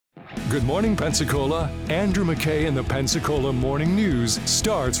Good morning, Pensacola. Andrew McKay and the Pensacola Morning News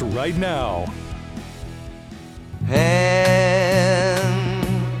starts right now. Hand,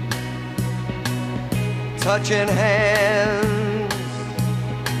 touching hands,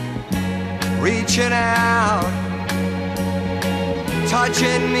 reaching out,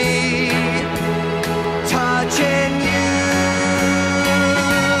 touching me, touching you.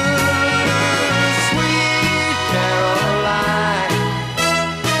 Sweet Caroline,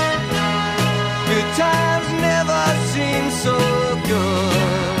 good times never seem so good.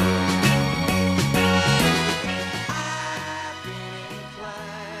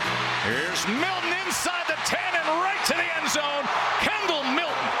 Here's Milton inside the 10 and right to the end zone. Kendall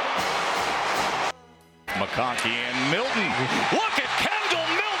Milton. McConkey and Milton. Look at Kendall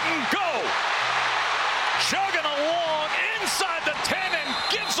Milton go. Chugging along inside the 10 and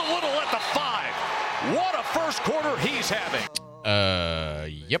gives a little at the 5. What a first quarter he's having.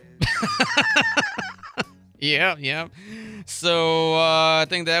 Yep. Yep. So I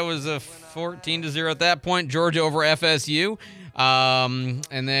think that was a 14-0 at that point. Georgia over FSU. And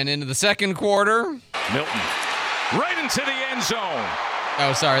then into the second quarter. Milton right into the end zone.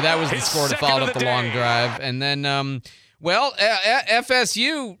 Oh, sorry. That was the score to follow up the long drive. And then,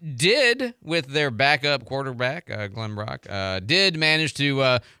 FSU did, with their backup quarterback, Glenn Brock, did manage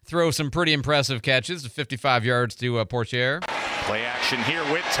to throw some pretty impressive catches, 55 yards to Portier. Play action here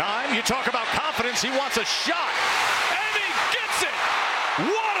with time. You talk about confidence. He wants a shot. And he gets it.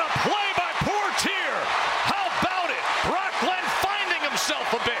 What a play by Portier. How about it? Brock Glenn finding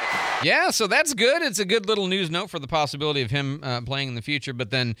himself a bit. Yeah, so that's good. It's a good little news note for the possibility of him playing in the future.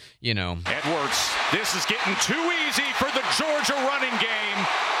 But then, Edwards, this is getting too easy for the Georgia running game.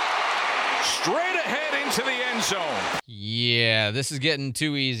 Straight ahead into the end zone. Yeah, this is getting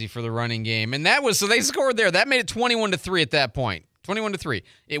too easy for the running game. And so they scored there. That made it 21-3 at that point. 21-3.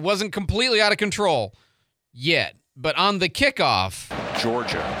 It wasn't completely out of control yet. But on the kickoff,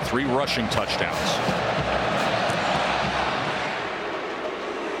 Georgia, 3 rushing touchdowns.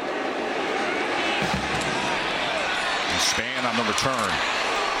 Span on the return.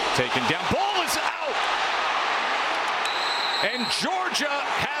 Taken down. Ball is out. And Georgia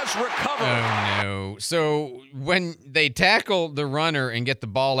has recovered. Oh, no. So when they tackle the runner and get the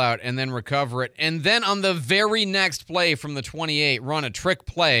ball out and then recover it, and then on the very next play from the 28, run a trick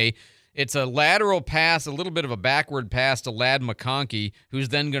play, it's a lateral pass, a little bit of a backward pass to Ladd McConkey, who's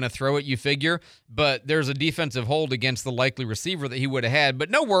then going to throw it, you figure. But there's a defensive hold against the likely receiver that he would have had.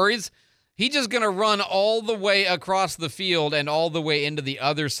 But no worries. He's just going to run all the way across the field and all the way into the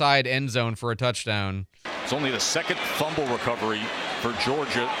other side end zone for a touchdown. It's only the second fumble recovery for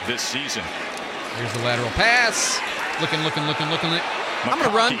Georgia this season. Here's the lateral pass. Looking. I'm going to run. I'm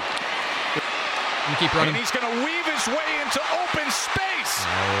going to keep running. And he's going to weave his way into open space.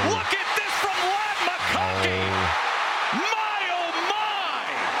 No. Look at this from Ladd McConkey. No. My, oh,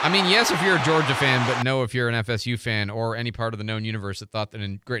 my. I mean, yes, if you're a Georgia fan, but no if you're an FSU fan or any part of the known universe that thought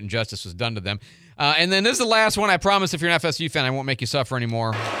that great injustice was done to them. And then this is the last one. I promise if you're an FSU fan, I won't make you suffer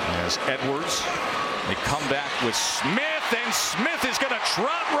anymore. As Edwards, they come back with Smith, and Smith is going to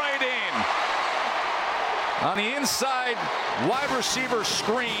trot right in. On the inside, wide receiver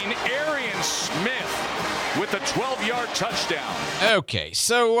screen, Arian Smith with the 12-yard touchdown. Okay,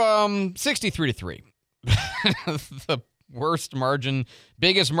 so 63-3. The worst margin,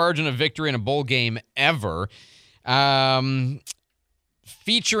 biggest margin of victory in a bowl game ever.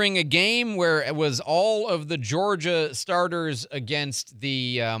 Featuring a game where it was all of the Georgia starters against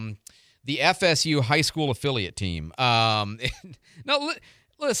the FSU high school affiliate team. Now,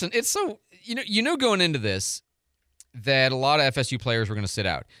 listen, it's so you know going into this that a lot of FSU players were going to sit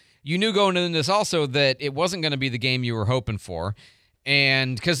out. You knew going into this also that it wasn't going to be the game you were hoping for,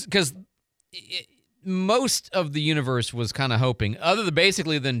 and because most of the universe was kind of hoping, other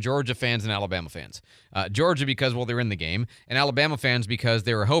than Georgia fans and Alabama fans. Georgia because, well, they're in the game, and Alabama fans because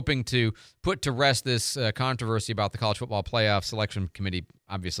they were hoping to put to rest this controversy about the College Football Playoff Selection Committee,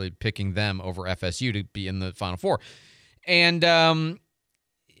 obviously picking them over FSU to be in the Final Four. And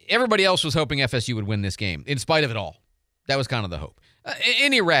everybody else was hoping FSU would win this game, in spite of it all. That was kind of the hope.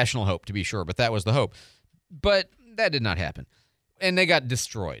 An irrational hope, to be sure, but that was the hope. But that did not happen. And they got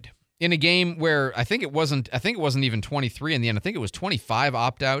destroyed. In a game where I think it wasn't even 23 in the end. I think it was 25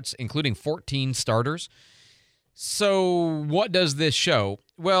 opt-outs, including 14 starters. So what does this show?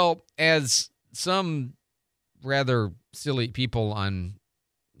 Well, as some rather silly people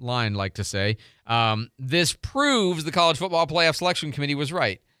online like to say, this proves the College Football Playoff Selection Committee was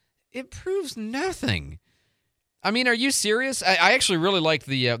right. It proves nothing. I mean, are you serious? I actually really liked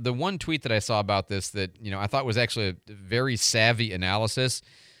the one tweet that I saw about this that I thought was actually a very savvy analysis.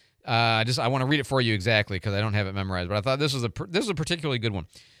 I want to read it for you exactly because I don't have it memorized, but I thought this was a particularly good one.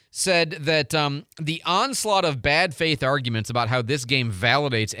 Said that the onslaught of bad faith arguments about how this game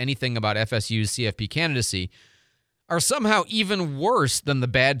validates anything about FSU's CFP candidacy are somehow even worse than the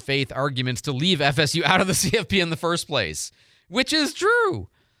bad faith arguments to leave FSU out of the CFP in the first place, which is true.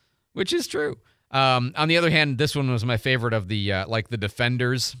 On the other hand, this one was my favorite of the the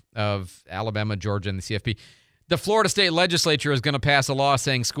defenders of Alabama, Georgia, and the CFP. The Florida State Legislature is going to pass a law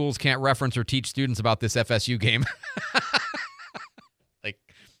saying schools can't reference or teach students about this FSU game. Like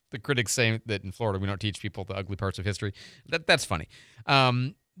the critics saying that in Florida we don't teach people the ugly parts of history. That's funny.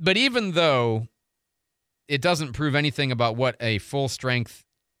 But even though it doesn't prove anything about what a full-strength,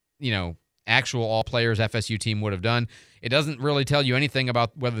 actual all-players FSU team would have done. It doesn't really tell you anything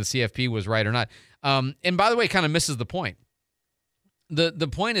about whether the CFP was right or not. And by the way, it kind of misses the point. The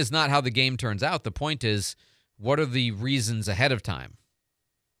point is not how the game turns out. The point is, what are the reasons ahead of time,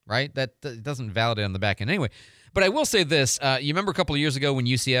 right? That doesn't validate on the back end anyway. But I will say this. You remember a couple of years ago when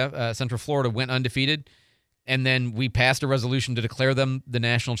UCF, Central Florida, went undefeated, and then we passed a resolution to declare them the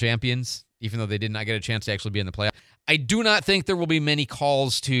national champions, even though they did not get a chance to actually be in the playoff. I do not think there will be many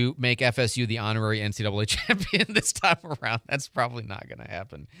calls to make FSU the honorary NCAA champion this time around. That's probably not going to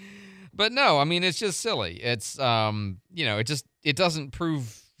happen. But no, I mean, it's just silly. It's, it doesn't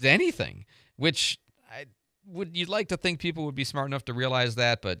prove anything, which you'd like to think people would be smart enough to realize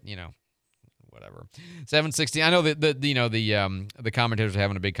that, but, whatever. 7:16. I know that the commentators are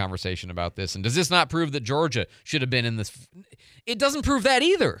having a big conversation about this. And does this not prove that Georgia should have been in this? It doesn't prove that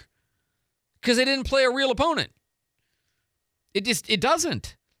either, because they didn't play a real opponent. It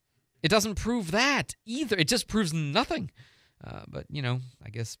doesn't. It doesn't prove that either. It just proves nothing. But, I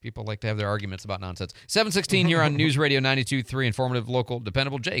guess people like to have their arguments about nonsense. 7:16 here on News Radio 92.3, informative, local,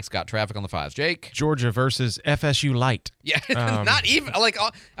 dependable. Jake's got traffic on the 5s. Jake? Georgia versus FSU Lite. Yeah, not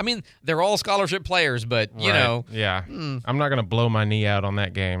even, they're all scholarship players, but, Yeah. I'm not going to blow my knee out on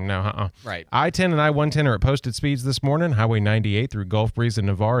that game. No, Right. I-10 and I-110 are at posted speeds this morning. Highway 98 through Gulf Breeze and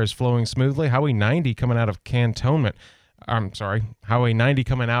Navarre is flowing smoothly. Highway 90 coming out of Cantonment. I'm sorry, Highway 90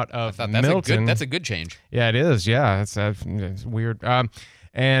 coming out of Milton. That's a good change. Yeah, it is. Yeah, it's weird.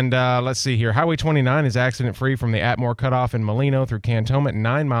 Let's see here. Highway 29 is accident-free from the Atmore cutoff in Molino through Cantonment.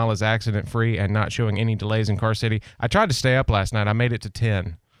 9 Mile is accident-free and not showing any delays in Car City. I tried to stay up last night. I made it to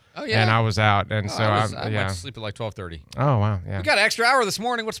 10. Oh, yeah. And I was out. And I went to sleep at like 12:30. Oh, wow. Yeah. We got an extra hour this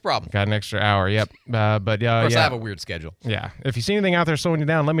morning. What's the problem? Got an extra hour, yep. Of course, I have a weird schedule. Yeah. If you see anything out there slowing you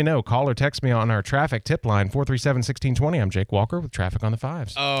down, let me know. Call or text me on our traffic tip line, 437-1620. I'm Jake Walker with Traffic on the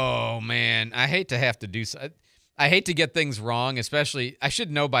 5s. Oh, man. I hate to have to do so. I hate to get things wrong, especially, I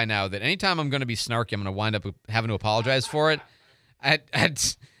should know by now that anytime I'm going to be snarky, I'm going to wind up having to apologize for it.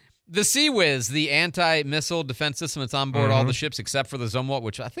 The Sea-Wiz, the anti-missile defense system that's on board all the ships except for the Zumwalt,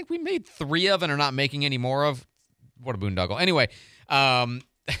 which I think we made 3 of and are not making any more of. What a boondoggle. Anyway, I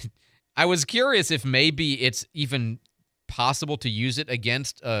was curious if maybe it's even possible to use it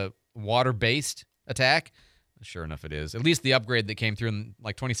against a water-based attack. Sure enough, it is. At least the upgrade that came through in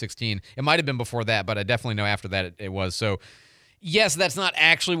like 2016. It might have been before that, but I definitely know after that it was. So, yes, that's not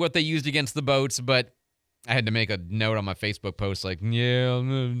actually what they used against the boats, but I had to make a note on my Facebook post like, yeah,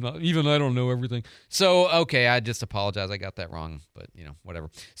 even I don't know everything. So, okay, I just apologize. I got that wrong, but, whatever.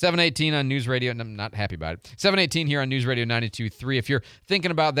 7:18 on News Radio, and I'm not happy about it. 7:18 here on News Radio 92.3. If you're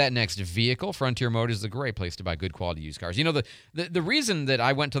thinking about that next vehicle, Frontier Motors is a great place to buy good quality used cars. The reason that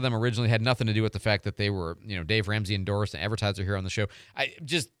I went to them originally had nothing to do with the fact that they were, Dave Ramsey endorsed, an advertiser here on the show. I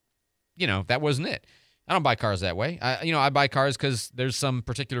just, that wasn't it. I don't buy cars that way. I buy cars because there's some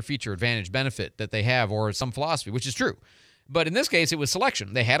particular feature, advantage, benefit that they have or some philosophy, which is true. But in this case, it was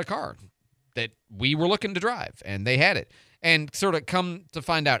selection. They had a car that we were looking to drive, and they had it. And sort of come to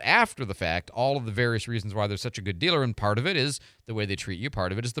find out after the fact all of the various reasons why they're such a good dealer, and part of it is the way they treat you.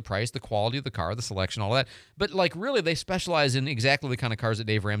 Part of it is the price, the quality of the car, the selection, all that. But, really, they specialize in exactly the kind of cars that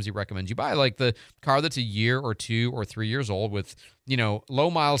Dave Ramsey recommends you buy, like the car that's a year or 2 or 3 years old with, low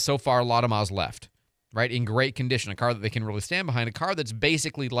miles so far, a lot of miles left. Right, in great condition, a car that they can really stand behind, a car that's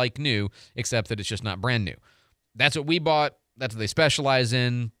basically like new, except that it's just not brand new. That's what we bought. That's what they specialize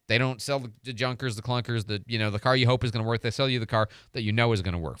in. They don't sell the junkers, the clunkers, the car you hope is going to work. They sell you the car that you know is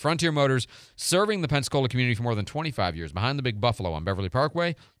going to work. Frontier Motors, serving the Pensacola community for more than 25 years, behind the Big Buffalo on Beverly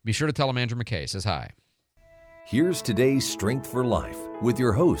Parkway. Be sure to tell them Andrew McKay says hi. Here's today's Strength for Life with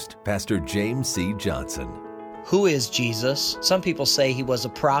your host, Pastor James C. Johnson. Who is Jesus? Some people say he was a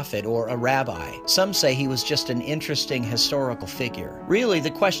prophet or a rabbi. Some say he was just an interesting historical figure. Really,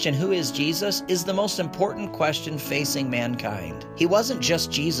 the question, who is Jesus, is the most important question facing mankind. He wasn't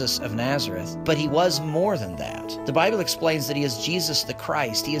just Jesus of Nazareth, but he was more than that. The Bible explains that he is Jesus the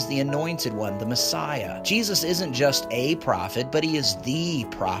Christ. He is the anointed one, the Messiah. Jesus isn't just a prophet, but he is the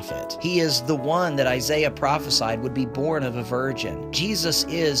prophet. He is the one that Isaiah prophesied would be born of a virgin. Jesus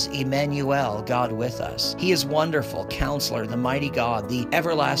is Emmanuel, God with us. He is Wonderful Counselor, the mighty God, the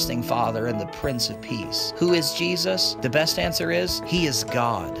everlasting Father, and the Prince of Peace. Who is Jesus? The best answer is, he is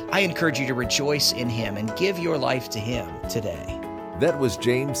God. I encourage you to rejoice in him and give your life to him today. That was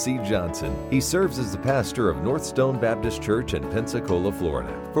James C. Johnson. He serves as the pastor of North Stone Baptist Church in Pensacola,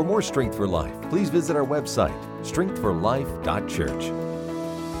 Florida. For more Strength for Life, please visit our website, strengthforlife.church.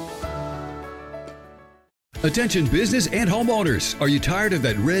 Attention business and homeowners. Are you tired of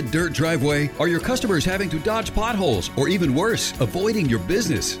that red dirt driveway? Are your customers having to dodge potholes or even worse, avoiding your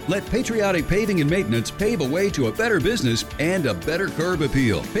business? Let Patriotic Paving and Maintenance pave a way to a better business and a better curb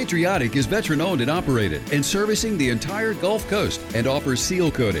appeal. Patriotic is veteran owned and operated and servicing the entire Gulf Coast and offers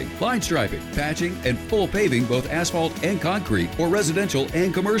seal coating, line striping, patching, and full paving, both asphalt and concrete for residential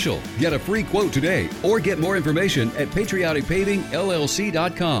and commercial. Get a free quote today or get more information at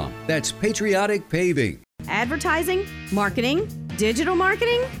patrioticpavingllc.com. That's Patriotic Paving. Advertising, marketing, digital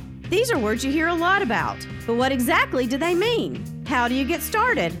marketing? These are words you hear a lot about. But what exactly do they mean? How do you get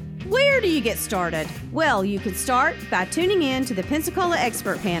started? Where do you get started? Well, you can start by tuning in to the Pensacola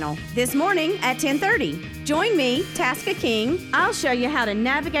Expert Panel this morning at 10:30. Join me, Tasca King. I'll show you how to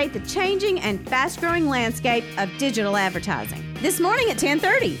navigate the changing and fast-growing landscape of digital advertising. This morning at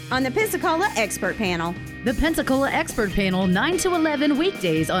 10:30 on the Pensacola Expert Panel. The Pensacola Expert Panel, 9 to 11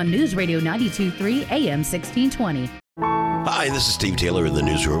 weekdays on News Radio 92.3 AM 1620. Hi, this is Steve Taylor in the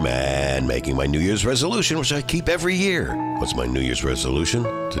newsroom and making my New Year's resolution, which I keep every year. What's my New Year's resolution?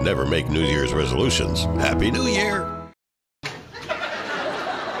 To never make New Year's resolutions. Happy New Year!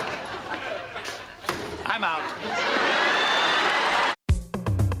 I'm out.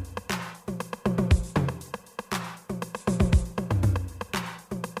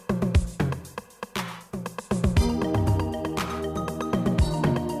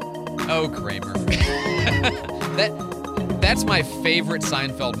 Oh, Kramer. That's my favorite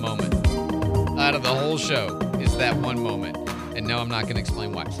Seinfeld moment out of the whole show, is that one moment. And no, I'm not going to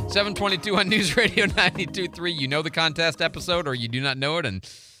explain why. 722 on News Radio 92.3. You know the contest episode, or you do not know it, and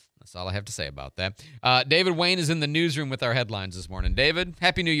that's all I have to say about that. David Wayne is in the newsroom with our headlines this morning. David,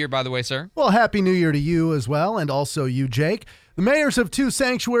 Happy New Year, by the way, sir. Well, Happy New Year to you as well, and also you, Jake. The mayors of two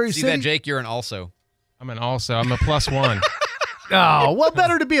sanctuary cities. See that, Jake? You're an also. I'm an also. I'm a +1. Oh, well,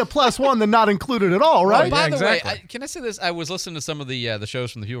 better to be a +1 than not included at all, right? Oh, by the way, can I say this? I was listening to some of the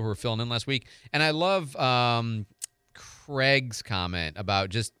shows from the people who were filling in last week, and I love Craig's comment about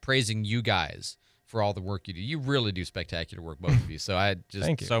just praising you guys for all the work you do. You really do spectacular work, both of you. So I just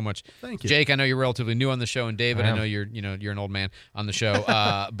Thank you. So much. Thank you. Jake, I know you're relatively new on the show, and David, I know you're an old man on the show.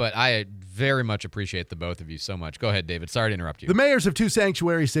 But I very much appreciate the both of you so much. Go ahead, David. Sorry to interrupt you. The mayors of two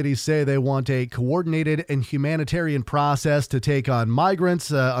sanctuary cities say they want a coordinated and humanitarian process to take on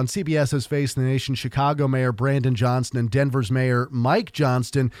migrants. On CBS's Face the Nation, Chicago Mayor Brandon Johnston and Denver's Mayor Mike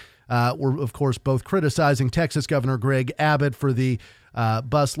Johnston were, of course, both criticizing Texas Governor Greg Abbott for the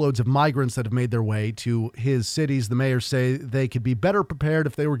busloads of migrants that have made their way to his cities. The mayors say they could be better prepared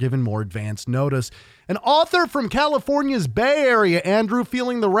if they were given more advance notice. An author from California's Bay Area, Andrew,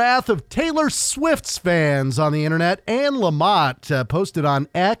 feeling the wrath of Taylor Swift's fans on the internet. Anne Lamott posted on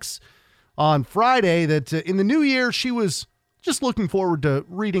X on Friday that in the new year she was just looking forward to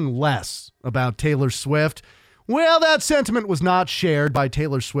reading less about Taylor Swift. Well, that sentiment was not shared by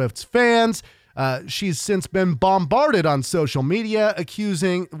Taylor Swift's fans. She's since been bombarded on social media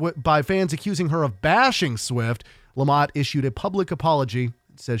by fans accusing her of bashing Swift. Lamott issued a public apology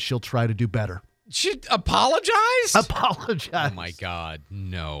and says she'll try to do better. She apologized? Apologize. Oh, my God.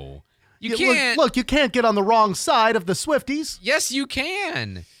 No. You can't. Look, you can't get on the wrong side of the Swifties. Yes, you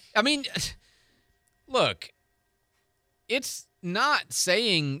can. I mean, look, it's not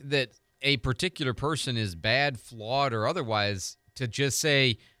saying that a particular person is bad, flawed, or otherwise to just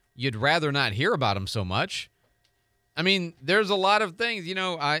say you'd rather not hear about them so much. I mean, there's a lot of things. You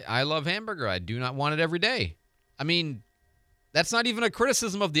know, I love hamburger. I do not want it every day. I mean, that's not even a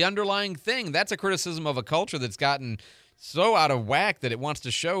criticism of the underlying thing. That's a criticism of a culture that's gotten so out of whack that it wants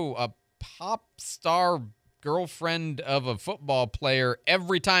to show a pop star girlfriend of a football player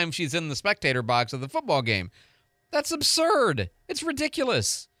every time she's in the spectator box of the football game. That's absurd. It's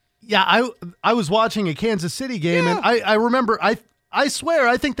ridiculous. Yeah, I was watching a Kansas City game, and I remember I swear,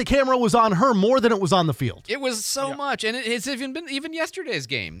 I think the camera was on her more than it was on the field. It was so much, and it's even yesterday's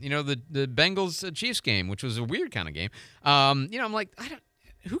game. The Bengals Chiefs game, which was a weird kind of game. I'm like,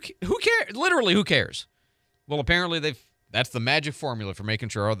 who cares? Literally, who cares? Well, apparently that's the magic formula for making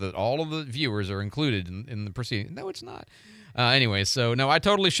sure that all of the viewers are included in the proceeding. No, it's not. Anyway, so no, I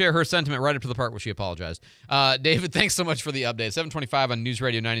totally share her sentiment right up to the part where she apologized. David, thanks so much for the update. 725 on News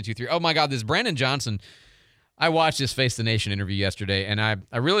Radio 92.3. Oh my God, this Brandon Johnson. I watched his Face the Nation interview yesterday, and I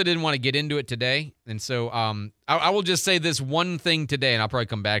really didn't want to get into it today. And so I will just say this one thing today, and I'll probably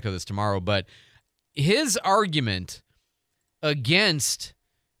come back to this tomorrow. But his argument against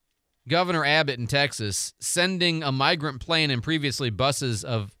Governor Abbott in Texas sending a migrant plane and previously buses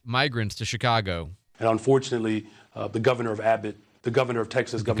of migrants to Chicago. And unfortunately, the governor of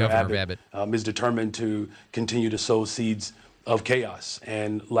Texas, Governor Abbott, is determined to continue to sow seeds of chaos.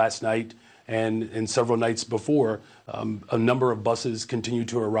 And last night, and several nights before, a number of buses continue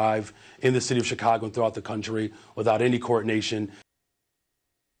to arrive in the city of Chicago and throughout the country without any coordination.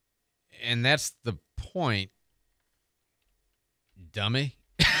 And that's the point, dummy.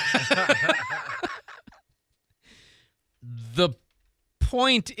 The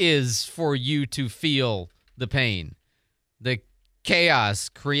point is for you to feel the pain, the chaos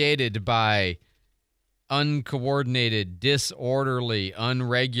created by uncoordinated, disorderly,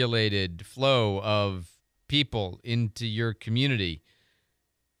 unregulated flow of people into your community.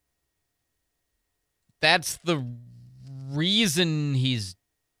 That's the reason he's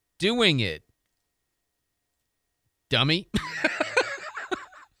doing it, dummy.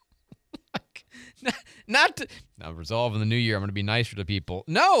 Not resolve in the new year, I'm going to be nicer to people.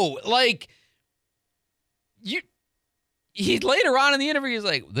 No, he later on in the interview, he's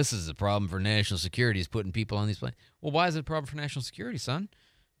like, this is a problem for national security. He's putting people on these planes. Well, why is it a problem for national security, son?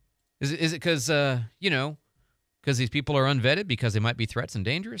 Is it because, because these people are unvetted, because they might be threats and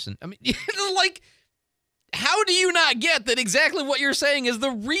dangerous? And I mean, how do you not get that exactly what you're saying is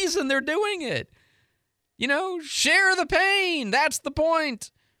the reason they're doing it? Share the pain. That's the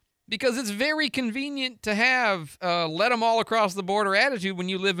point. Because it's very convenient to have let them all across the border attitude when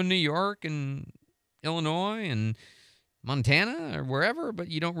you live in New York and Illinois and Montana or wherever, but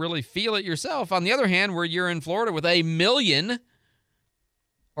you don't really feel it yourself. On the other hand, where you're in Florida with 1 million,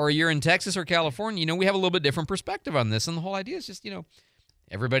 or you're in Texas or California, we have a little bit different perspective on this. And the whole idea is just,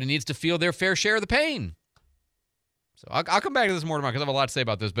 everybody needs to feel their fair share of the pain. So I'll come back to this more tomorrow because I have a lot to say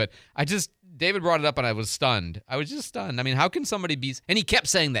about this, but David brought it up and I was stunned. I was just stunned. I mean, how can somebody be, and he kept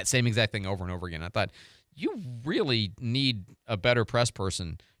saying that same exact thing over and over again. I thought, you really need a better press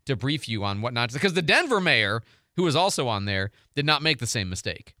person to brief you on what not to, because the Denver mayor, who was also on there, did not make the same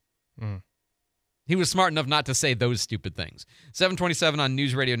mistake. He was smart enough not to say those stupid things. 727 on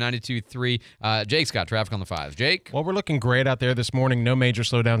News Radio 92.3. Jake's got traffic on the 5s. Jake? Well, we're looking great out there this morning. No major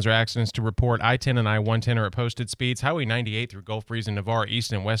slowdowns or accidents to report. I-10 and I-110 are at posted speeds. Highway 98 through Gulf Breeze and Navarre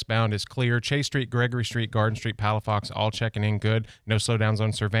east and westbound is clear. Chase Street, Gregory Street, Garden Street, Palafox all checking in good. No slowdowns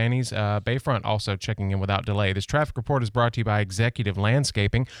on Cervantes. Bayfront also checking in without delay. This traffic report is brought to you by Executive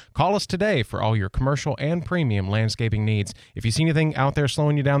Landscaping. Call us today for all your commercial and premium landscaping needs. If you see anything out there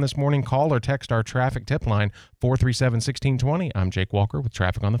slowing you down this morning, call or text our traffic tip line 437-1620. I'm Jake Walker with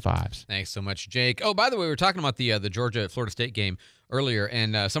traffic on the 5s. Thanks so much, Jake. Oh, by the way, we were talking about the Georgia-Florida State game earlier,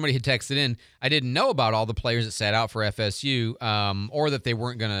 and somebody had texted in. I didn't know about all the players that sat out for FSU, or that they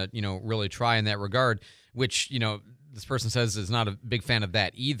weren't going to, really try in that regard, which, this person says is not a big fan of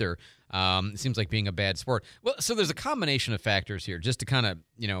that either. It seems like being a bad sport. Well, so there's a combination of factors here, just to kind of,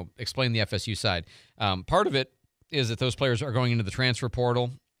 explain the FSU side. Part of it is that those players are going into the transfer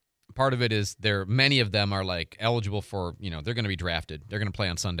portal. Part of it is many of them are eligible for, they're going to be drafted. They're going to play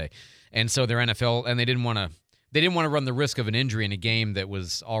on Sunday. And so they're NFL, and they didn't want to run the risk of an injury in a game that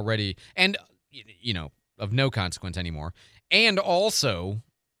was already, and, of no consequence anymore. And also,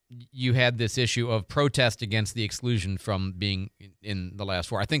 you had this issue of protest against the exclusion from being in the last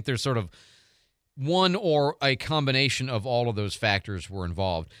four. I think there's sort of one or a combination of all of those factors were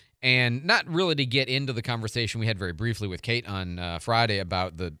involved. And not really to get into the conversation we had very briefly with Kate on Friday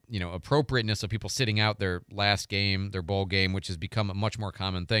about the appropriateness of people sitting out their last game, their bowl game, which has become a much more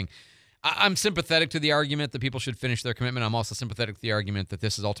common thing. I'm sympathetic to the argument that people should finish their commitment. I'm also sympathetic to the argument that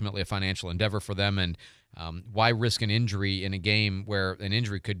this is ultimately a financial endeavor for them, and why risk an injury in a game where an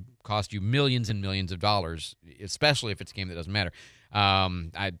injury could cost you millions and millions of dollars, especially if it's a game that doesn't matter.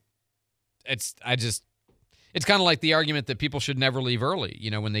 It's kind of like the argument that people should never leave early,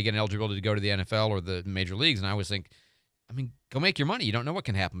 when they get an eligibility to go to the NFL or the major leagues. And I always think, go make your money. You don't know what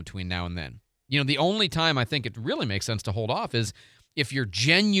can happen between now and then. The only time I think it really makes sense to hold off is if you're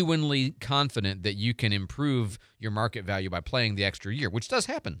genuinely confident that you can improve your market value by playing the extra year, which does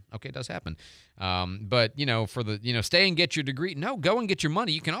happen. Okay, it does happen. But, for the, stay and get your degree. No, go and get your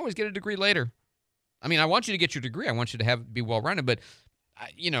money. You can always get a degree later. I mean, I want you to get your degree. I want you to be well-rounded. But,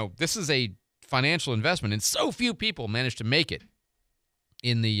 this is a financial investment, and so few people manage to make it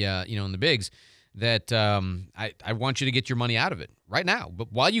in the, in the bigs that I want you to get your money out of it right now,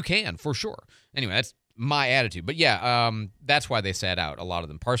 but while you can, for sure. Anyway, that's my attitude. But that's why they sat out, a lot of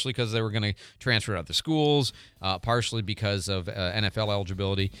them, partially because they were going to transfer out the schools, partially because of NFL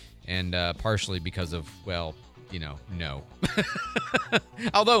eligibility, and partially because of, no.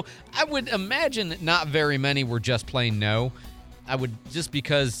 Although I would imagine not very many were just plain no. I would, just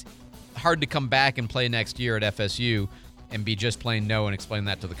because hard to come back and play next year at FSU and be just plain no and explain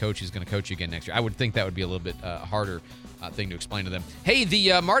that to the coach who's going to coach you again next year. I would think that would be a little bit harder thing to explain to them. Hey,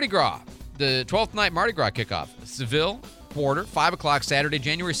 the Mardi Gras, the 12th night Mardi Gras kickoff, Seville Quarter, 5 o'clock Saturday,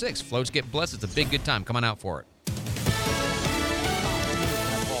 January 6th. Floats get blessed. It's a big good time. Come on out for it.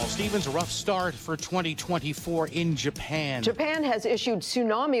 Stevens, a rough start for 2024 in Japan. Japan has issued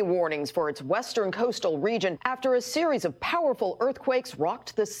tsunami warnings for its western coastal region after a series of powerful earthquakes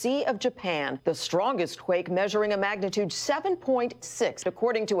rocked the Sea of Japan. The strongest quake measuring a magnitude 7.6,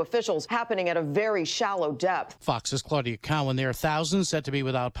 according to officials, happening at a very shallow depth. Fox's Claudia Cowan there. Thousands set to be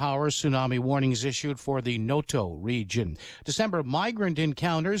without power. Tsunami warnings issued for the Noto region. December migrant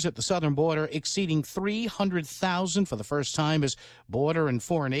encounters at the southern border exceeding 300,000 for the first time as border and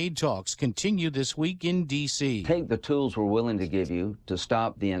foreign aid talks continue this week in D.C. Take the tools we're willing to give you to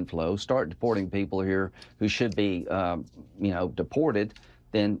stop the inflow, start deporting people here who should be, deported,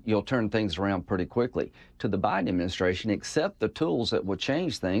 then you'll turn things around pretty quickly. To the Biden administration, accept the tools that will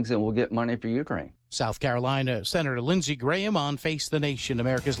change things and we'll get money for Ukraine. South Carolina Senator Lindsey Graham on Face the Nation.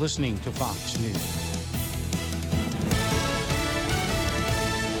 America's listening to Fox News.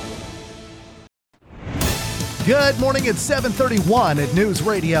 Good morning. It's 7:31 at News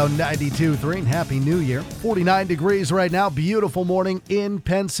Radio 92.3. And Happy New Year. 49 degrees right now. Beautiful morning in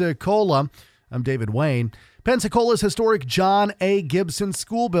Pensacola. I'm David Wayne. Pensacola's historic John A. Gibson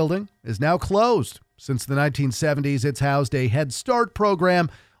School building is now closed. Since the 1970s, it's housed a Head Start program.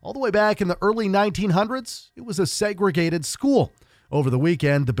 All the way back in the early 1900s, it was a segregated school. Over the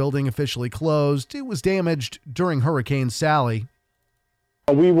weekend, the building officially closed. It was damaged during Hurricane Sally.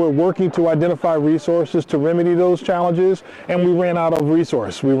 We were working to identify resources to remedy those challenges, and we ran out of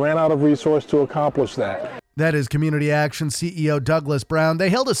resource. We ran out of resource to accomplish that. That is Community Action CEO Douglas Brown. They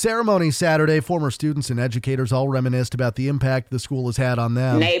held a ceremony Saturday. Former students and educators all reminisced about the impact the school has had on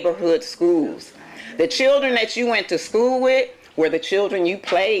them. Neighborhood schools. The children that you went to school with were the children you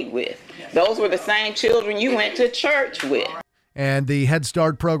played with. Those were the same children you went to church with. And the Head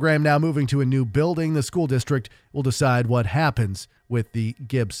Start program now moving to a new building. The school district will decide what happens with the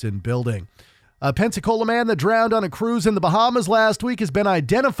Gibson building. A Pensacola man that drowned on a cruise in the Bahamas last week has been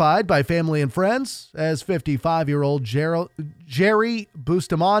identified by family and friends as 55-year-old Jerry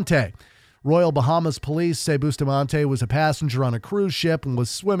Bustamante. Royal Bahamas police say Bustamante was a passenger on a cruise ship and was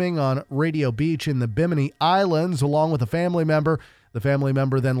swimming on Radio Beach in the Bimini Islands along with a family member. The family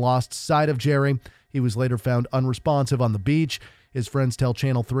member then lost sight of Jerry. He was later found unresponsive on the beach. His friends tell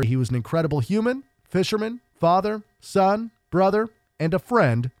Channel 3 he was an incredible human, fisherman, father, son, brother, and a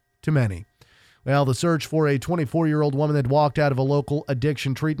friend to many. Well, the search for a 24-year-old woman that walked out of a local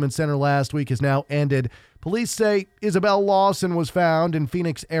addiction treatment center last week has now ended. Police say Isabel Lawson was found in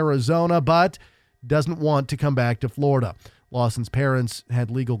Phoenix, Arizona, but doesn't want to come back to Florida. Lawson's parents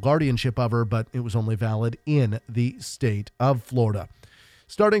had legal guardianship of her, but it was only valid in the state of Florida.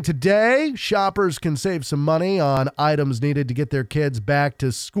 Starting today, shoppers can save some money on items needed to get their kids back to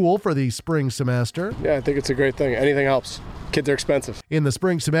school for the spring semester. Yeah, I think it's a great thing. Anything helps. Kids are expensive. In the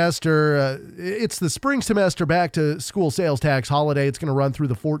spring semester, it's the spring semester back to school sales tax holiday. It's going to run through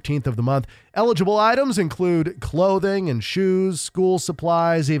the 14th of the month. Eligible items include clothing and shoes, school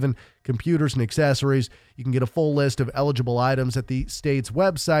supplies, even computers and accessories. You can get a full list of eligible items at the state's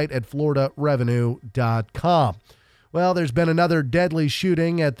website at floridarevenue.com. Well, there's been another deadly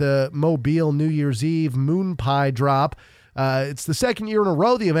shooting at the Mobile New Year's Eve moon pie drop. It's the second year in a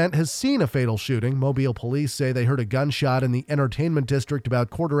row the event has seen a fatal shooting. Mobile police say they heard a gunshot in the entertainment district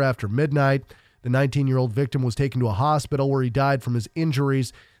about quarter after midnight. The 19-year-old victim was taken to a hospital where he died from his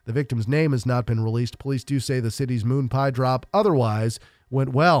injuries. The victim's name has not been released. Police do say the city's moon pie drop otherwise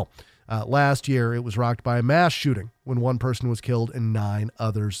went well. Last year, it was rocked by a mass shooting when one person was killed and 9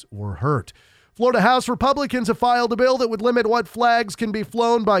 others were hurt. Florida House Republicans have filed a bill that would limit what flags can be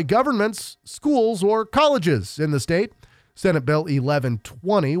flown by governments, schools, or colleges in the state. Senate Bill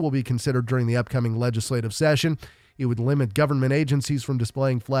 1120 will be considered during the upcoming legislative session. It would limit government agencies from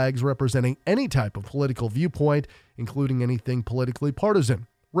displaying flags representing any type of political viewpoint, including anything politically partisan,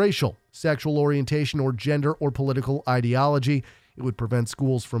 racial, sexual orientation, or gender or political ideology. It would prevent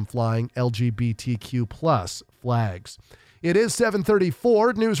schools from flying LGBTQ plus flags. It is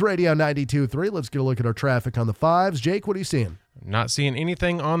 7:34, News Radio 92.3. Let's get a look at our traffic on the fives. Jake, what are you seeing? Not seeing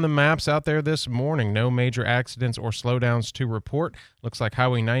anything on the maps out there this morning. No major accidents or slowdowns to report. Looks like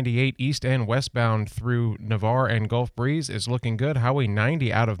Highway 98 east and westbound through Navarre and Gulf Breeze is looking good. Highway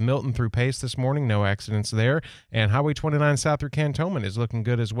 90 out of Milton through Pace this morning. No accidents there. And Highway 29 south through Cantonment is looking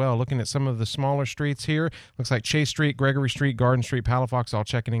good as well. Looking at some of the smaller streets here. Looks like Chase Street, Gregory Street, Garden Street, Palafox all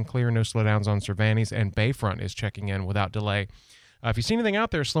checking in clear. No slowdowns on Cervantes, and Bayfront is checking in without delay. If you see anything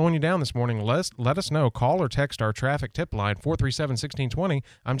out there slowing you down this morning, let us know. Call or text our traffic tip line, 437-1620.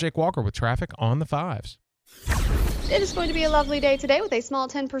 I'm Jake Walker with traffic on the fives. It is going to be a lovely day today with a small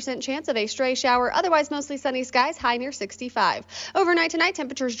 10% chance of a stray shower. Otherwise, mostly sunny skies, high near 65. Overnight tonight,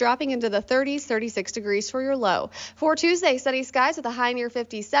 temperatures dropping into the 30s, 36 degrees for your low. For Tuesday, sunny skies with a high near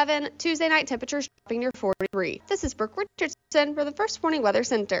 57. Tuesday night, temperatures dropping near 43. This is Brooke Richardson for the First Warning Weather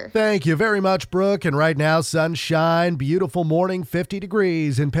Center. Thank you very much, Brooke. And right now, sunshine, beautiful morning, 50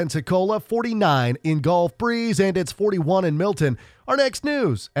 degrees in Pensacola, 49 in Gulf Breeze, and it's 41 in Milton. Our next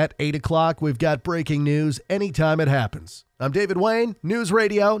news at 8 o'clock, we've got breaking news anytime it happens. I'm David Wayne, News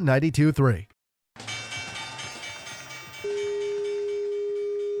Radio 92.3.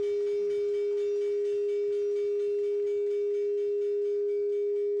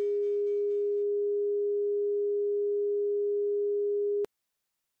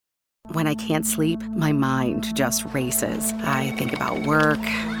 When I can't sleep, my mind just races. I think about work,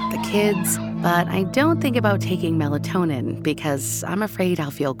 the kids, but I don't think about taking melatonin because I'm afraid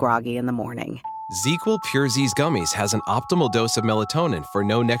I'll feel groggy in the morning. ZzzQuil Pure Z's Gummies has an optimal dose of melatonin for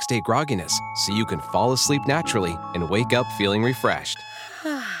no next-day grogginess, so you can fall asleep naturally and wake up feeling refreshed.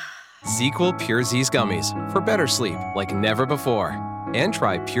 ZzzQuil Pure Z's Gummies for better sleep like never before. And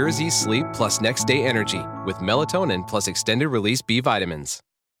try Pure Z Sleep plus next-day energy with melatonin plus extended-release B vitamins.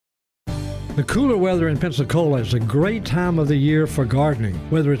 The cooler weather in Pensacola is a great time of the year for gardening,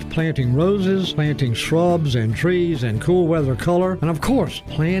 whether it's planting roses, planting shrubs and trees and cool weather color, and of course,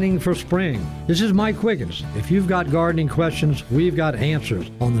 planning for spring. This is Mike Wiggins. If you've got gardening questions, we've got answers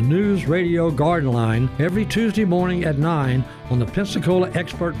on the News Radio Garden Line every Tuesday morning at 9 on the Pensacola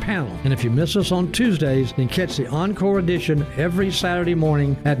Expert Panel. And if you miss us on Tuesdays, then catch the encore edition every Saturday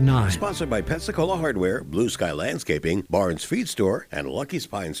morning at 9. Sponsored by Pensacola Hardware, Blue Sky Landscaping, Barnes Feed Store, and Lucky's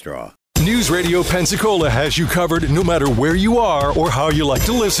Pine Straw. News Radio Pensacola has you covered no matter where you are or how you like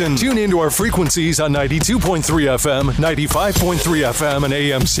to listen. Tune into our frequencies on 92.3 FM, 95.3 FM, and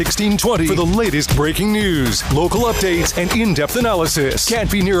AM 1620 for the latest breaking news, local updates, and in-depth analysis. Can't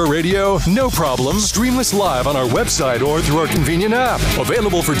be near a radio? No problem. Stream us live on our website or through our convenient app.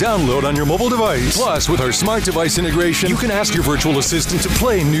 Available for download on your mobile device. Plus, with our smart device integration, you can ask your virtual assistant to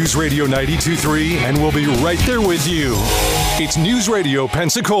play News Radio 92.3, and we'll be right there with you. It's News Radio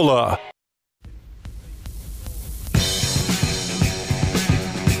Pensacola.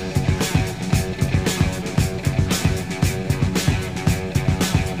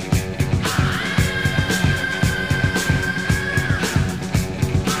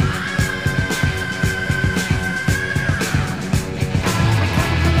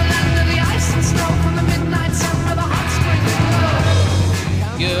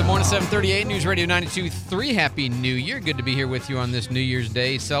 Good morning, 738 News Radio 92.3. Happy New Year. Good to be here with you on this New Year's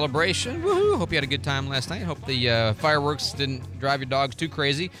Day celebration. Woohoo! Hope you had a good time last night. Hope the fireworks didn't drive your dogs too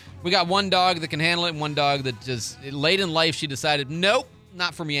crazy. We got one dog that can handle it and one dog that just, late in life, she decided, nope,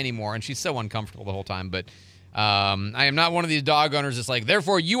 not for me anymore. And she's so uncomfortable the whole time. But I am not one of these dog owners that's like,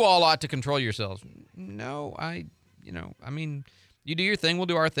 therefore, you all ought to control yourselves. No, you do your thing, we'll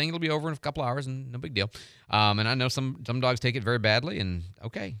do our thing. It'll be over in a couple hours and no big deal. And I know some dogs take it very badly, and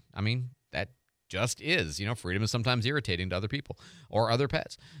okay. That just is. Freedom is sometimes irritating to other people or other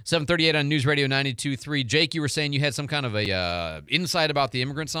pets. 738 on News Radio 92.3. Jake, you were saying you had some kind of a insight about the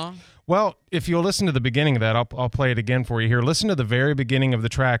immigrant song? Well, if you'll listen to the beginning of that, I'll play it again for you here. Listen to the very beginning of the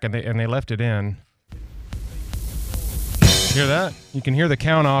track, and they left it in. Hear that? You can hear the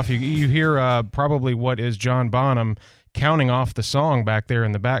count off. You hear probably what is John Bonham counting off the song back there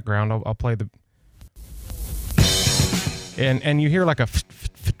in the background. I'll play the... And you hear like a...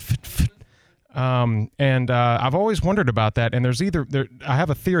 I've always wondered about that, and I have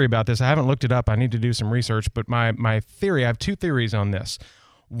a theory about this. I haven't looked it up. I need to do some research, but my theory, I have two theories on this.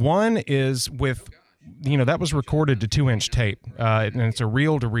 One is with... that was recorded to 2-inch tape, and it's a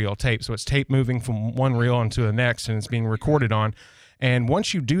reel-to-reel tape, so it's tape moving from one reel onto the next, and it's being recorded on. And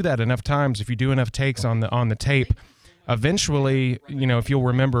once you do that enough times, if you do enough takes on the tape, eventually, if you'll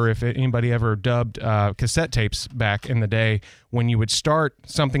remember, if anybody ever dubbed cassette tapes back in the day, when you would start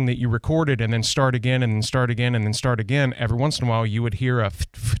something that you recorded and then start again and then start again and then start again, every once in a while you would hear a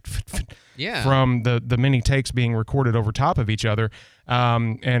from the many takes being recorded over top of each other.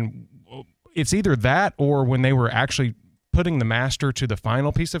 And it's either that or when they were actually putting the master to the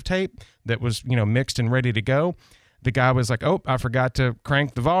final piece of tape that was, mixed and ready to go, the guy was like, oh, I forgot to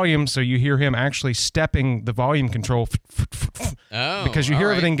crank the volume. So you hear him actually stepping the volume control because you hear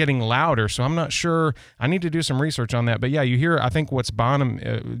everything getting louder. So I'm not sure. I need to do some research on that. But yeah, you hear, I think what's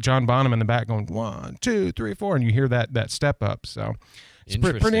John Bonham in the back going 1, 2, 3, 4, and you hear that step up. So it's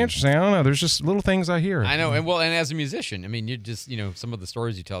pretty interesting. I don't know. There's just little things I hear. I know. And as a musician, I mean, you just, some of the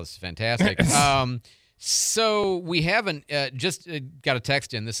stories you tell is fantastic. So we haven't just got a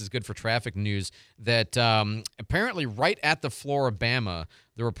text in. This is good for traffic news that apparently right at the Floribama,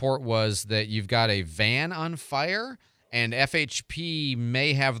 the report was that you've got a van on fire and FHP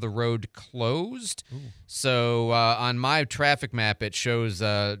may have the road closed. Ooh. So on my traffic map, it shows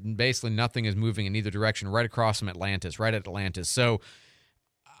basically nothing is moving in either direction right across from Atlantis, right at Atlantis. So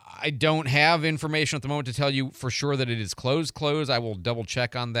I don't have information at the moment to tell you for sure that it is closed. I will double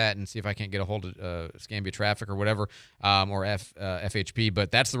check on that and see if I can't get a hold of Scambia Traffic or whatever, or FHP.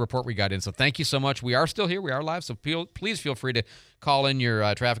 But that's the report we got in. So thank you so much. We are still here. We are live. So please feel free to call in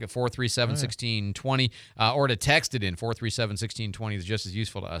your traffic at 437-1620 or to text it in 437-1620 is just as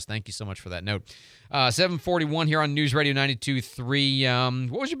useful to us. Thank you so much for that note. 741 here on News Radio 92.3.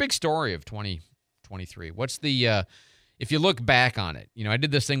 What was your big story of 2023? What's the... if you look back on it, I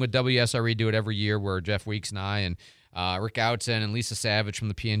did this thing with WSRE, do it every year, where Jeff Weeks and I and Rick Outzen and Lisa Savage from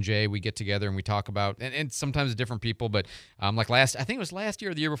the P&J, we get together and we talk about, and sometimes different people, but I think it was last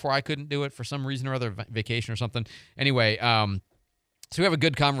year or the year before, I couldn't do it for some reason or other, vacation or something. Anyway, so we have a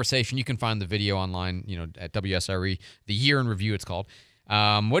good conversation. You can find the video online, at WSRE, the year in review it's called.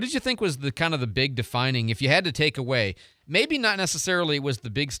 What did you think was the kind of the big defining, if you had to take away, maybe not necessarily it was the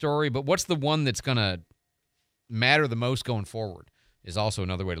big story, but what's the one that's going to matter the most going forward is also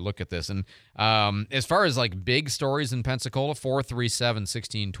another way to look at this. And as far as like big stories in Pensacola,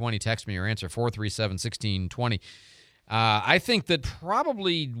 437-1620, text me your answer, 437-1620. I think that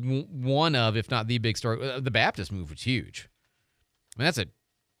probably one of, if not the big story, the Baptist move was huge. I mean, that's an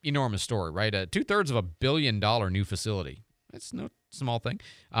enormous story, right? 2/3 of $1 billion new facility. That's no small thing.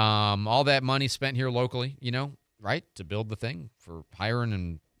 All that money spent here locally, right, to build the thing for hiring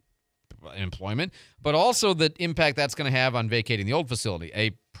and employment, but also the impact that's going to have on vacating the old facility, a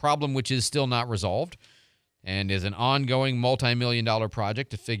problem which is still not resolved and is an ongoing multi-million-dollar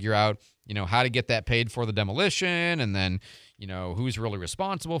project to figure out, how to get that paid for the demolition, and then, who's really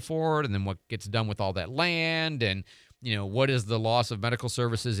responsible for it, and then what gets done with all that land, and, what is the loss of medical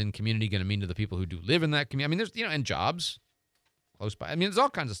services in community going to mean to the people who do live in that community? I mean, there's, and jobs close by. I mean, there's all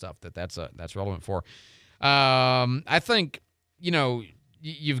kinds of stuff that's relevant for. I think,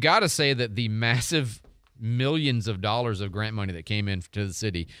 you've got to say that the massive millions of dollars of grant money that came in to the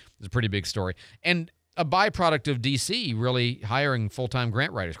city is a pretty big story. And a byproduct of D.C. really hiring full-time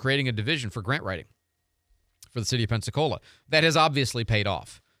grant writers, creating a division for grant writing for the city of Pensacola. That has obviously paid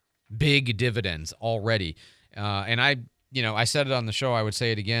off. Big dividends already. And I said it on the show, I would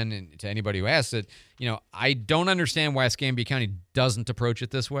say it again and to anybody who asks it, I don't understand why Escambia County doesn't approach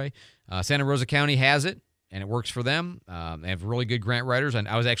it this way. Santa Rosa County has it, and it works for them. They have really good grant writers, and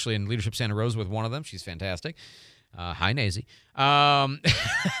I was actually in Leadership Santa Rosa with one of them. She's fantastic. Hi, Nazy.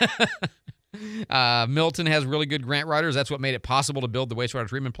 Milton has really good grant writers. That's what made it possible to build the wastewater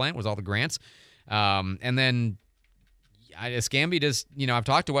treatment plant, was all the grants. And then Escambia does, I've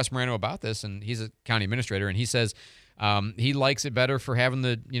talked to Wes Moreno about this, and he's a county administrator, and he says he likes it better for having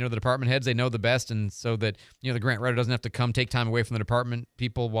the department heads. They know the best, and so that, the grant writer doesn't have to take time away from the department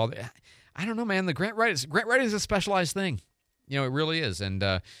people while I don't know, man. The grant writing is a specialized thing. It really is. And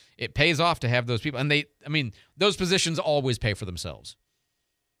it pays off to have those people. And those positions always pay for themselves.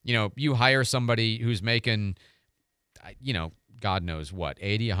 You hire somebody who's making, God knows what,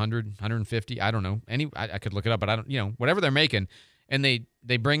 80, 100, 150, I don't know. I could look it up, but I don't, whatever they're making, and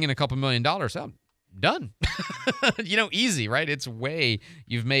they bring in a couple $1 million, so done. Easy, right?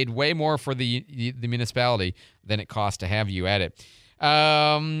 You've made way more for the municipality than it costs to have you at it.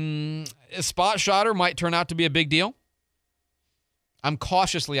 A spot shotter might turn out to be a big deal. I'm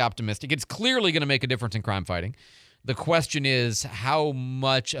cautiously optimistic. It's clearly going to make a difference in crime fighting. The question is, how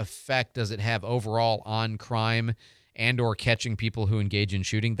much effect does it have overall on crime and or catching people who engage in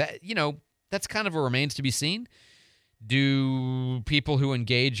shooting? That's kind of a remains to be seen. Do people who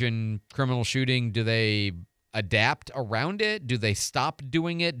engage in criminal shooting, do they adapt around it? Do they stop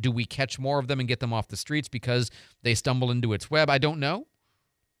doing it? Do we catch more of them and get them off the streets because they stumble into its web? I don't know,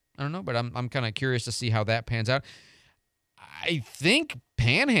 but I'm kind of curious to see how that pans out. I think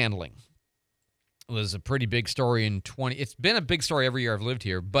panhandling was a pretty big story in It's been a big story every year I've lived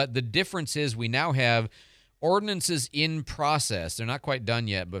here, but the difference is we now have ordinances in process. They're not quite done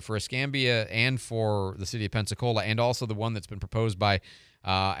yet, but for Escambia and for the city of Pensacola, and also the one that's been proposed by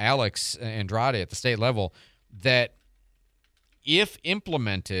Alex Andrade at the state level, that if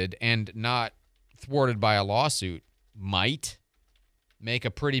implemented and not thwarted by a lawsuit, might make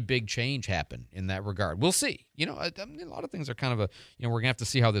a pretty big change happen in that regard. We'll see. A lot of things are kind of we're going to have to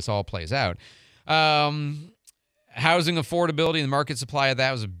see how this all plays out. Housing affordability and the market supply of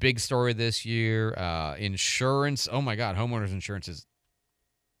that was a big story this year. Insurance. Oh, my God. Homeowners insurance is,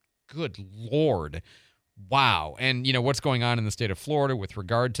 good Lord. Wow. And, what's going on in the state of Florida with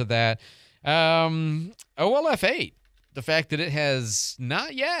regard to that. OLF 8, the fact that it has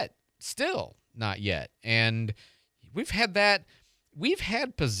still not yet. And we've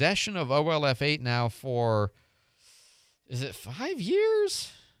had possession of OLF 8 now for, is it 5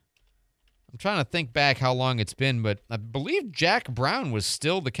 years? I'm trying to think back how long it's been, but I believe Jack Brown was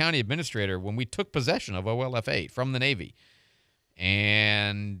still the county administrator when we took possession of OLF 8 from the Navy.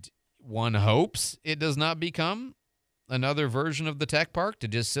 And one hopes it does not become another version of the tech park to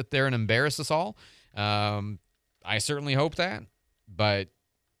just sit there and embarrass us all. I certainly hope that. But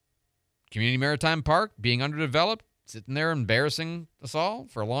Community Maritime Park being underdeveloped, sitting there embarrassing us all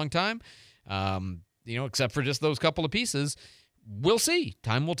for a long time, except for just those couple of pieces. We'll see.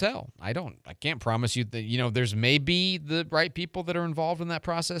 Time will tell. I can't promise you that, there's maybe the right people that are involved in that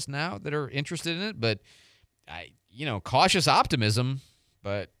process now that are interested in it, but cautious optimism,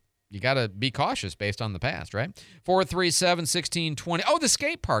 but you got to be cautious based on the past, right? 437-1620. Oh, the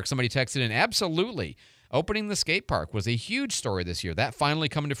skate park. Somebody texted in. Absolutely. Opening the skate park was a huge story this year. That finally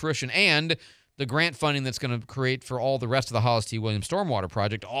coming to fruition. And the grant funding that's going to create for all the rest of the Hollis T. Williams Stormwater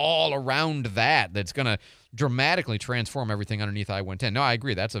Project all around that's going to dramatically transform everything underneath I-110. No, I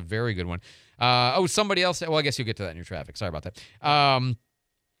agree. That's a very good one. Somebody else. Well, I guess you'll get to that in your traffic. Sorry about that.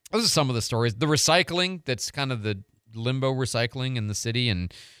 Those are some of the stories. The recycling, that's kind of the limbo recycling in the city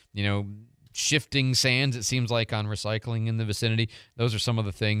and, shifting sands, it seems like, on recycling in the vicinity. Those are some of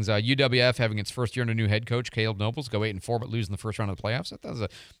the things. UWF having its first year under new head coach, Caleb Nobles, go 8-4, but lose in the first round of the playoffs. That was an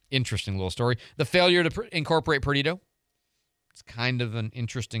interesting little story. The failure to incorporate Perdido. It's kind of an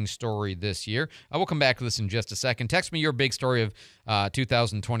interesting story this year. I will come back to this in just a second. Text me your big story of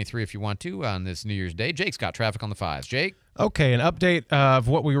 2023 if you want to on this New Year's Day. Jake's got traffic on the 5s. Jake? Okay, an update of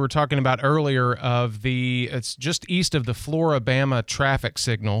what we were talking about earlier it's just east of the Floribama traffic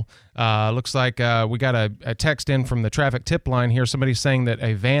signal. Looks like we got a text in from the traffic tip line here. Somebody's saying that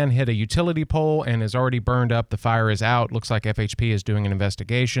a van hit a utility pole and is already burned up. The fire is out. Looks like FHP is doing an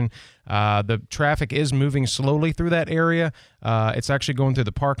investigation. The traffic is moving slowly through that area. It's actually going through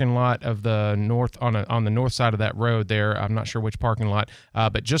the parking lot of the north on the north side of that road there. I'm not sure which parking lot,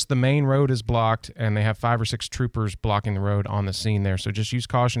 but just the main road is blocked, and they have 5 or 6 troopers blocking the road on the scene there. So just use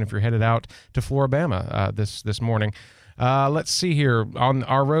caution if you're headed out to Floribama this morning. Let's see here. On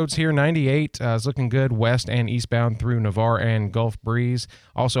our roads here, 98 is looking good west and eastbound through Navarre and Gulf Breeze.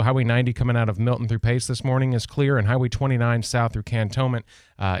 Also, Highway 90 coming out of Milton through Pace this morning is clear, and Highway 29 south through Cantonment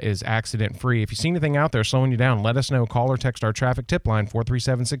is accident-free. If you see anything out there slowing you down, let us know. Call or text our traffic tip line,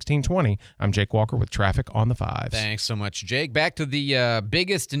 437-1620. I'm Jake Walker with traffic on the 5s. Thanks so much, Jake. Back to the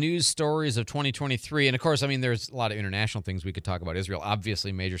biggest news stories of 2023. And, of course, there's a lot of international things we could talk about. Israel,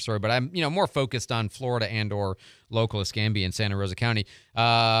 obviously, major story. But I'm, more focused on Florida and or local Escambia and Santa Rosa County.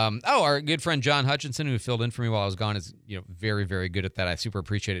 Our good friend John Hutchinson, who filled in for me while I was gone, is very, very good at that. I super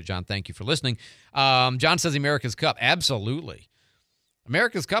appreciate it, John. Thank you for listening. John says America's Cup. Absolutely.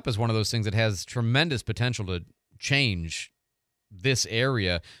 America's Cup is one of those things that has tremendous potential to change this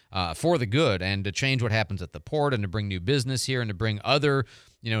area for the good and to change what happens at the port and to bring new business here and to bring other,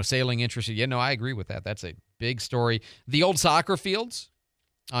 sailing interests. Yeah, no, I agree with that. That's a big story. The old soccer fields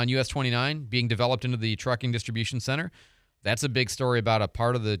on US 29 being developed into the trucking distribution center. That's a big story about a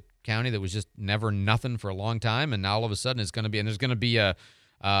part of the county that was just never nothing for a long time, and now all of a sudden it's going to be, and there's going to be a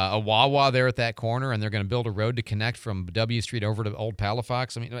Wawa there at that corner, and they're going to build a road to connect from W Street over to Old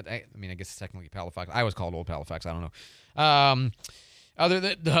Palafox. I guess it's technically Palafox. I always call it Old Palafox. I don't know. Other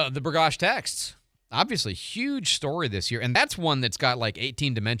than the Burgosh texts, obviously huge story this year, and that's one that's got like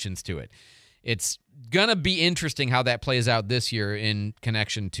 18 dimensions to it. It's going to be interesting how that plays out this year in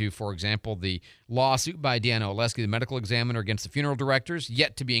connection to, for example, the lawsuit by Deanna Oleski, the medical examiner, against the funeral directors.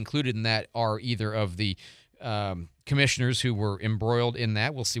 Yet to be included in that are either of the commissioners who were embroiled in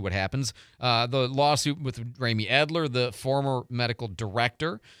that. We'll see what happens. The lawsuit with Ramey Edler, the former medical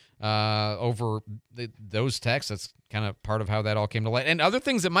director, over those texts. That's kind of part of how that all came to light. And other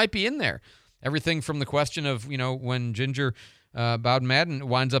things that might be in there. Everything from the question of, when Ginger Bowden-Madden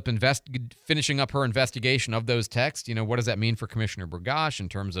winds up finishing up her investigation of those texts, what does that mean for Commissioner Burgash in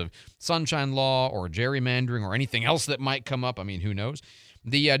terms of sunshine law or gerrymandering or anything else that might come up? I mean, who knows?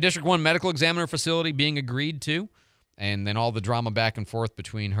 The District 1 medical examiner facility being agreed to, and then all the drama back and forth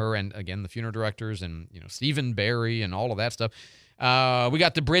between her and, again, the funeral directors and, Stephen Barry and all of that stuff. We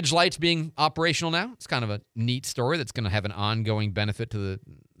got the bridge lights being operational now. It's kind of a neat story that's going to have an ongoing benefit to the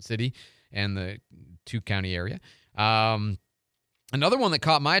city and the two-county area. Another one that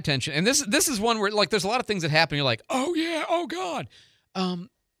caught my attention, and this is one where, there's a lot of things that happen. You're like, oh, yeah, oh, God.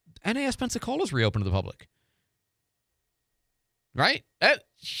 NAS Pensacola's reopened to the public. Right? That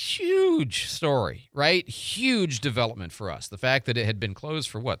huge story, right? Huge development for us. The fact that it had been closed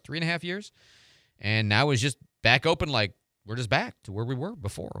for, 3.5 years? And now is just back open, we're just back to where we were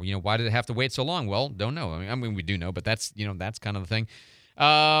before. Why did it have to wait so long? Well, don't know. I mean, we do know, but that's, that's kind of the thing.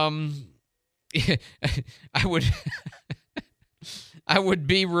 I would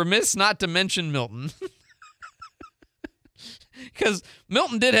be remiss not to mention Milton. Because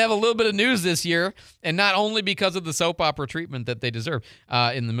Milton did have a little bit of news this year, and not only because of the soap opera treatment that they deserve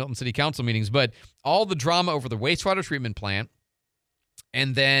in the Milton City Council meetings, but all the drama over the wastewater treatment plant,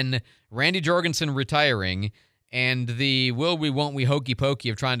 and then Randy Jorgensen retiring, and the will we, won't we, hokey pokey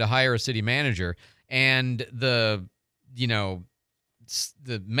of trying to hire a city manager, and the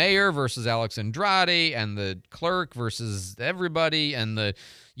mayor versus Alex Andrade, and the clerk versus everybody, and the,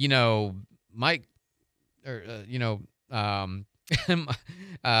 Mike,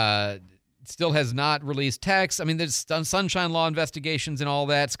 still has not released texts. I mean, there's sunshine law investigations and all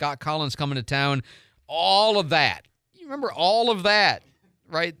that. Scott Collins coming to town. All of that. You remember all of that,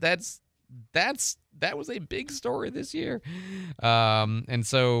 right? That was a big story this year. And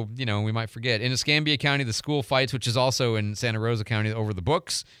so, we might forget. In Escambia County, the school fights, which is also in Santa Rosa County, over the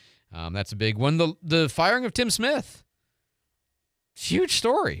books. That's a big one. The firing of Tim Smith. Huge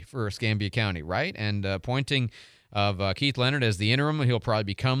story for Escambia County, right? And appointing of Keith Leonard as the interim. He'll probably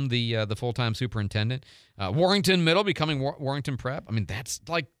become the full-time superintendent. Warrington Middle becoming Warrington Prep. I mean, that's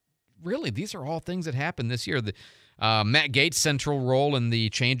really, these are all things that happened this year. Matt Gates' central role in the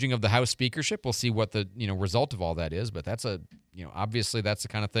changing of the House speakership. We'll see what the result of all that is, but that's obviously that's the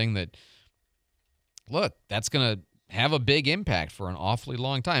kind of thing that, look, that's going to have a big impact for an awfully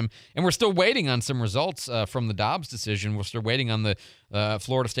long time. And we're still waiting on some results from the Dobbs decision. We're still waiting on the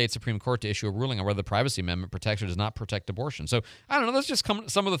Florida State Supreme Court to issue a ruling on whether the privacy amendment protects or does not protect abortion. So I don't know. That's just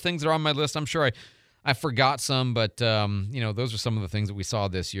some of the things that are on my list. I'm sure I forgot some, but those are some of the things that we saw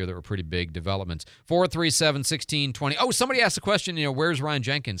this year that were pretty big developments. 437-1620. Oh, somebody asked the question, where's Ryan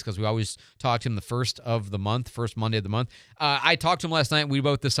Jenkins? Because we always talk to him the first Monday of the month. I talked to him last night, and we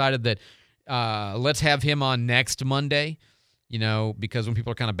both decided that let's have him on next Monday, because when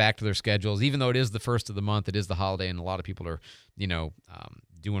people are kind of back to their schedules, even though it is the first of the month, it is the holiday, and a lot of people are,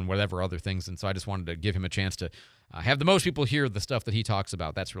 doing whatever other things. And so I just wanted to give him a chance to have the most people hear the stuff that he talks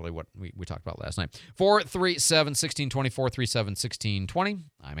about. That's really what we talked about last night. 437-1620, 437-1620.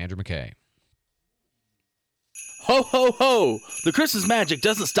 I'm Andrew McKay. Ho, ho, ho! The Christmas magic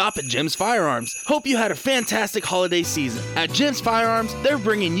doesn't stop at Jim's Firearms. Hope you had a fantastic holiday season. At Jim's Firearms, they're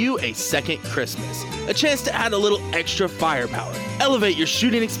bringing you a second Christmas. A chance to add a little extra firepower. Elevate your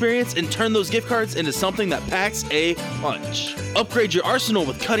shooting experience and turn those gift cards into something that packs a punch. Upgrade your arsenal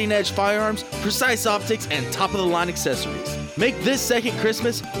with cutting-edge firearms, precise optics, and top-of-the-line accessories. Make this second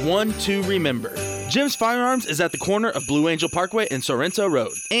Christmas one to remember. Jim's Firearms is at the corner of Blue Angel Parkway and Sorrento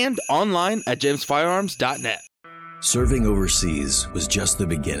Road, and online at jimsfirearms.net. Serving overseas was just the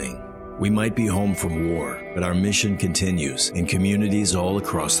beginning. We might be home from war, but our mission continues in communities all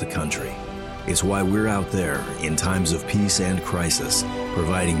across the country. It's why we're out there in times of peace and crisis,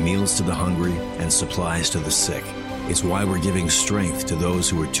 providing meals to the hungry and supplies to the sick. It's why we're giving strength to those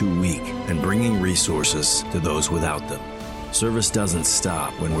who are too weak and bringing resources to those without them. Service doesn't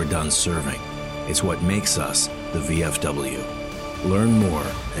stop when we're done serving. It's what makes us the VFW. Learn more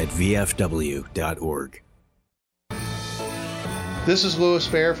at vfw.org. This is Louis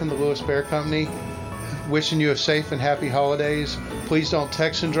Bear from the Louis Bear Company, wishing you a safe and happy holidays. Please don't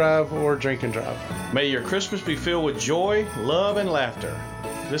text and drive or drink and drive. May your Christmas be filled with joy, love, and laughter.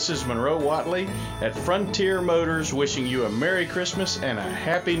 This is Monroe Watley at Frontier Motors wishing you a Merry Christmas and a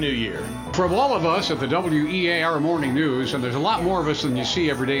Happy New Year. From all of us at the WEAR Morning News, and there's a lot more of us than you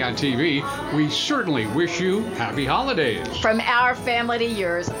see every day on TV, we certainly wish you happy holidays. From our family to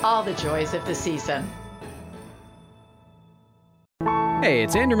yours, all the joys of the season. Hey,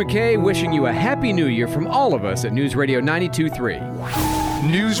 it's Andrew McKay wishing you a Happy New Year from all of us at News Radio 92.3.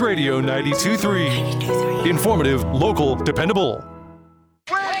 News Radio 92.3. Informative, local, dependable.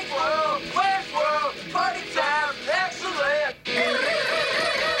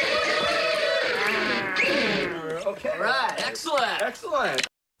 Excellent.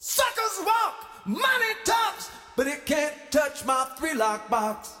 Suckers walk, money talks, but it can't touch my 3-lock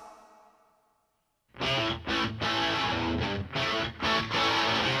box.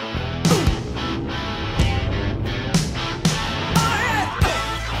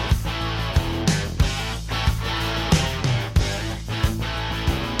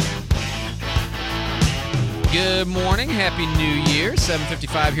 Good morning. Happy New Year.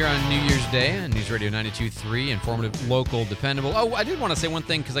 7:55 here on New Year's Day on News Radio 92.3. Informative, local, dependable. Oh, I did want to say one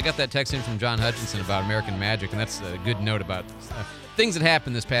thing because I got that text in from John Hutchinson about American Magic, and that's a good note about things that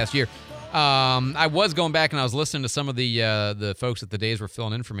happened this past year. I was going back and I was listening to some of the folks that the days were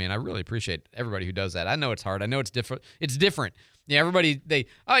filling in for me, and I really appreciate everybody who does that. I know it's hard. I know it's different. It's different. Yeah, everybody,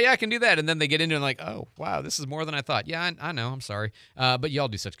 oh, yeah, I can do that. And then they get into it and like, oh, wow, this is more than I thought. Yeah, I know. I'm sorry. But y'all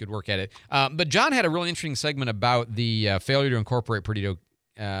do such good work at it. But John had a really interesting segment about the failure to incorporate Perdido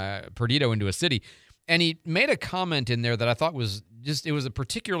into a city. And he made a comment in there that I thought was it was a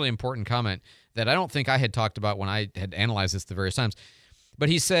particularly important comment that I don't think I had talked about when I had analyzed this the various times. But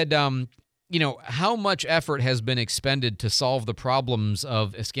he said, how much effort has been expended to solve the problems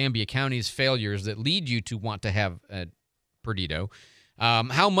of Escambia County's failures that lead you to want to have Perdido?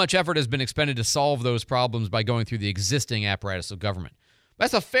 How much effort has been expended to solve those problems by going through the existing apparatus of government?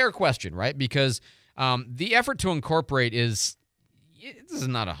 That's a fair question, right? Because the effort to incorporate this is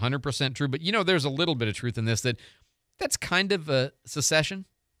not 100% true, but there's a little bit of truth in this that's kind of a secession.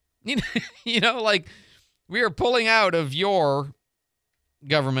 Like we are pulling out of your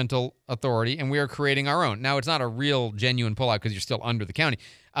governmental authority and we are creating our own. Now, it's not a real genuine pullout because you're still under the county,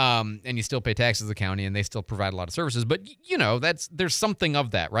 and you still pay taxes to the county and they still provide a lot of services. But, there's something of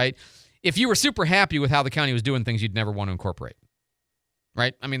that, right? If you were super happy with how the county was doing things, you'd never want to incorporate,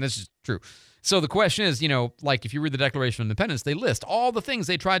 right? I mean, this is true. So the question is, like if you read the Declaration of Independence, they list all the things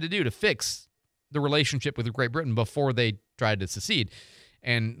they tried to do to fix the relationship with Great Britain before they tried to secede.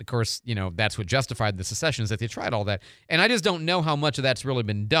 And, of course, that's what justified the secession is that they tried all that. And I just don't know how much of that's really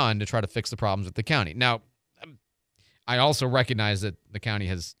been done to try to fix the problems with the county. Now, I also recognize that the county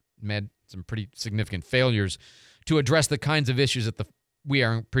has made some pretty significant failures to address the kinds of issues that we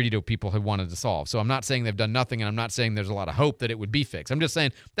are Perdido people have wanted to solve. So I'm not saying they've done nothing, and I'm not saying there's a lot of hope that it would be fixed. I'm just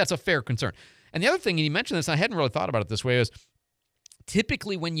saying that's a fair concern. And the other thing, and he mentioned this, and I hadn't really thought about it this way, is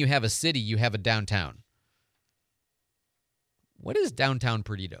typically when you have a city, you have a downtown. What is downtown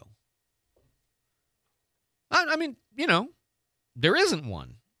Perdido? I mean, there isn't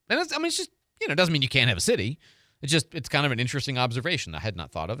one. And it's just, it doesn't mean you can't have a city. It's kind of an interesting observation I had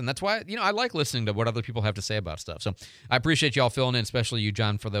not thought of. And that's why, I like listening to what other people have to say about stuff. So I appreciate y'all filling in, especially you,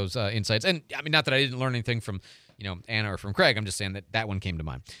 John, for those insights. And I mean, not that I didn't learn anything from, Anna or from Craig. I'm just saying that one came to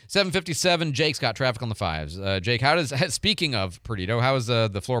mind. 7:57, Jake's got traffic on the fives. Jake, speaking of Perdido, how is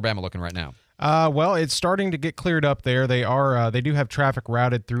the Floribama looking right now? Well, it's starting to get cleared up there. They do have traffic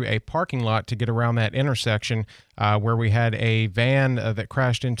routed through a parking lot to get around that intersection where we had a van that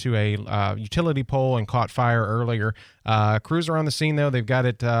crashed into a utility pole and caught fire earlier. Crews are on the scene, though. They've got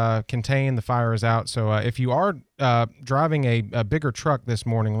it contained. The fire is out. So if you are driving a bigger truck this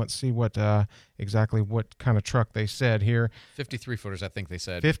morning, let's see exactly what kind of truck they said here. 53-footers, I think they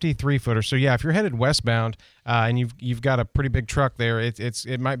said. 53-footers. So yeah, if you're headed westbound and you've got a pretty big truck there,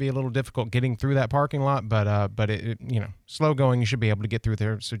 it might be a little difficult getting through that parking lot, but it slow going, you should be able to get through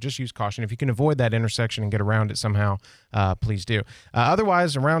there. So just use caution. If you can avoid that intersection and get around it somehow, please do.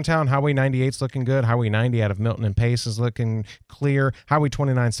 Otherwise, around town, Highway 98's looking good. Highway 90 out of Milton and Pace is looking clear. Highway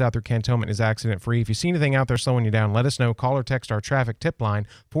 29 south through Cantonment is accident-free. If you see anything out there slowing you down, let us know. Call or text our traffic tip line,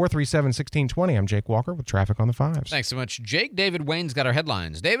 437-1620. I'm Jake Walker with Traffic on the Fives. Thanks so much, Jake. David Wayne's got our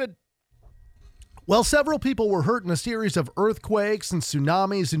headlines. David? Well, several people were hurt in a series of earthquakes and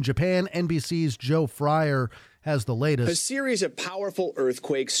tsunamis in Japan. NBC's Joe Fryer has the latest. A series of powerful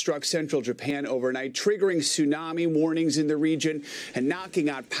earthquakes struck central Japan overnight, triggering tsunami warnings in the region and knocking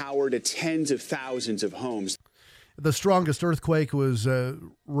out power to tens of thousands of homes. The strongest earthquake was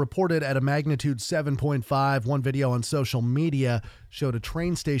reported at a magnitude 7.5. One video on social media showed a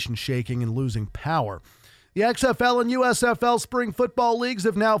train station shaking and losing power. The XFL and USFL spring football leagues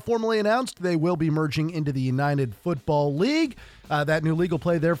have now formally announced they will be merging into the United Football League. That new league will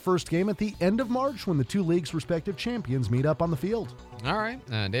play their first game at the end of March when the two leagues' respective champions meet up on the field. All right.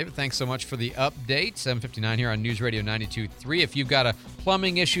 David, thanks so much for the update. 7:59 here on News Radio 92.3. If you've got a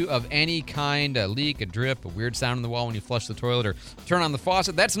plumbing issue of any kind, a leak, a drip, a weird sound in the wall when you flush the toilet or turn on the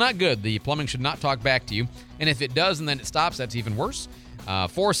faucet, that's not good. The plumbing should not talk back to you. And if it does and then it stops, that's even worse.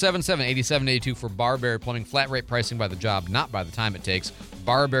 477-8782 for Barberry Plumbing. Flat rate pricing by the job, not by the time it takes.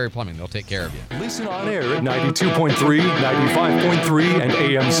 Barberry Plumbing, they'll take care of you. Listen on air at 92.3, 95.3, and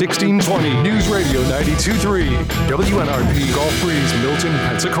AM 1620. News Radio 92.3. WNRP Gulf Breeze, Milton,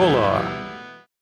 Pensacola.